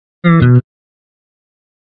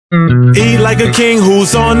Eat like a king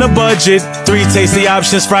who's on a budget. 3 tasty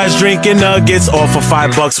options, fries, drink, and nuggets, all for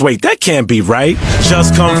 $5. Wait, that can't be right.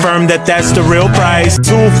 Just confirm that that's the real price. 2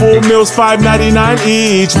 full meals, $5.99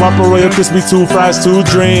 each. Whopper Royal Crispy, 2 fries, 2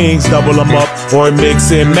 drinks. Double them up or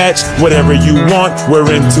mix and match. Whatever you want,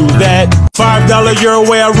 we're into that. $5 your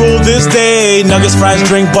way, I rule this day. Nuggets, fries,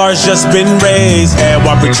 drink, bars just been raised. Add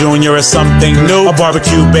Whopper Jr. or something new. A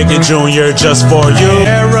barbecue bacon Jr. just for you.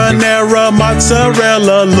 Marinara,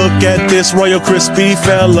 mozzarella. Look at this Royal Crispy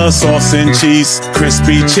fella. Sauce and cheese,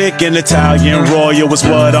 crispy chicken. Italian Royal is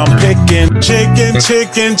what I'm picking. Chicken,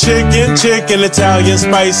 chicken, chicken, chicken. Italian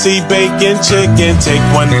spicy bacon chicken. Take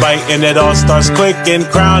one bite and it all starts clicking.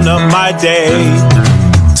 Crown up my day.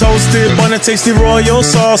 Toasted bun and tasty royal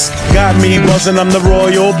sauce. Got me buzzing, I'm the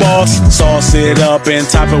royal boss. Sauce it up and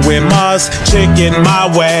top it with Moz chicken my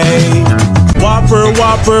way. Whopper,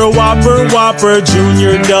 Whopper, Whopper, Whopper.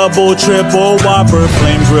 Junior, double, triple Whopper.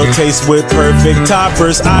 Flame grill taste with perfect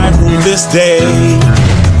toppers. I rule this day.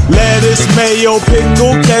 Lettuce, mayo,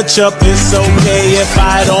 pickle, ketchup. It's okay if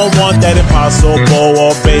I don't want that Impossible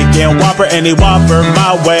or bacon Whopper. Any Whopper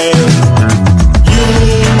my way. You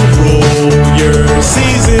rule your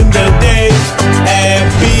season today.